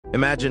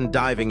Imagine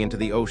diving into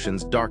the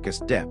ocean's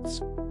darkest depths,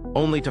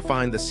 only to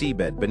find the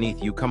seabed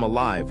beneath you come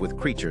alive with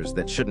creatures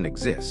that shouldn't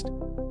exist.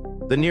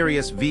 The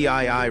Nereus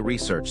VII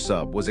research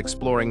sub was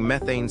exploring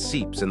methane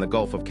seeps in the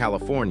Gulf of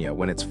California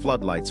when its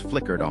floodlights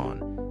flickered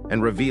on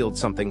and revealed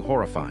something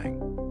horrifying.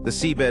 The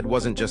seabed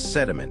wasn't just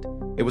sediment,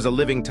 it was a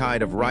living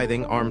tide of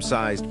writhing,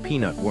 arm-sized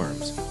peanut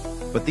worms.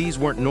 But these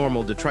weren't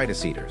normal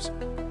detritus eaters.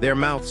 Their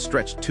mouths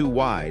stretched too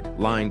wide,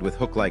 lined with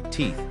hook-like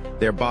teeth,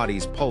 their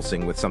bodies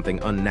pulsing with something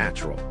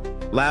unnatural.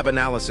 Lab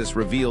analysis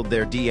revealed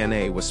their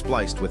DNA was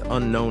spliced with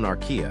unknown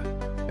archaea,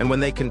 and when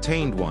they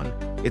contained one,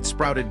 it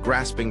sprouted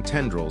grasping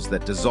tendrils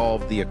that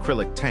dissolved the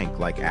acrylic tank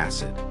like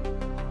acid.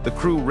 The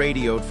crew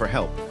radioed for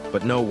help,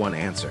 but no one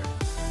answered.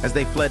 As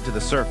they fled to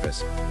the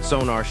surface,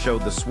 sonar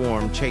showed the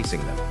swarm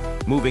chasing them,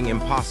 moving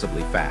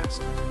impossibly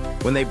fast.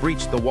 When they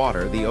breached the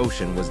water, the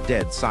ocean was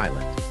dead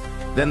silent.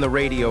 Then the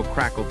radio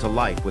crackled to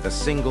life with a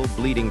single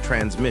bleeding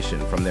transmission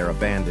from their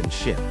abandoned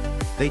ship.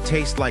 They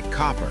taste like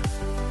copper.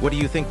 What do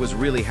you think was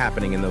really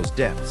happening in those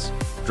depths?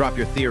 Drop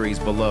your theories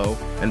below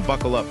and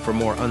buckle up for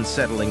more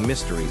unsettling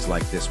mysteries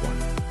like this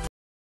one.